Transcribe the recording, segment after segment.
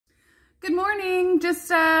Good morning.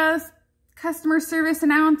 Just a customer service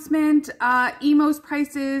announcement. Emmo's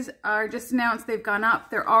prices are just announced. They've gone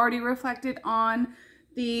up. They're already reflected on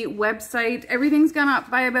the website. Everything's gone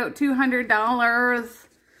up by about $200.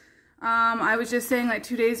 I was just saying like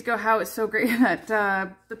 2 days ago how it's so great that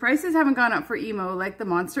the prices haven't gone up for Emmo. Like the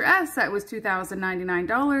Monster S that was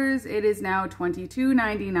 $2,099. It is now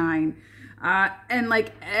 $2,299. And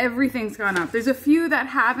like everything's gone up. There's a few that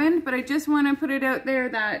haven't, but I just want to put it out there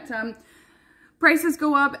that prices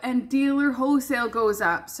go up and dealer wholesale goes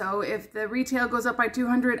up. So if the retail goes up by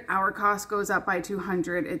 200, our cost goes up by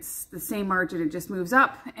 200. It's the same margin, it just moves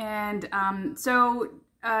up. And if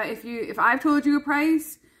I've told you a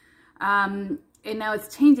price and now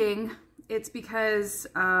it's changing, it's because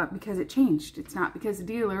it changed. It's not because the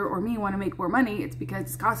dealer or me want to make more money. It's because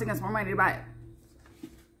it's costing us more money to buy it.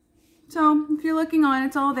 So if you're looking on,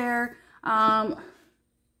 it's all there.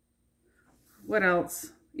 What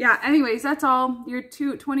else? Yeah, anyways, that's all. Your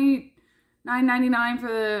 $29.99 for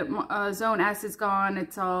the Zone S is gone.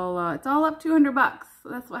 It's all up $200. So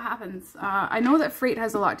that's what happens. I know that freight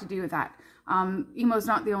has a lot to do with that. Emmo's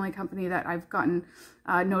not the only company that I've gotten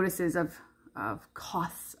notices of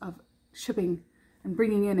costs of shipping and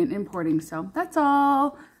bringing in and importing. So that's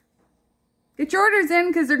all. Get your orders in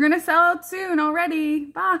because they're going to sell out soon already.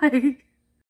 Bye.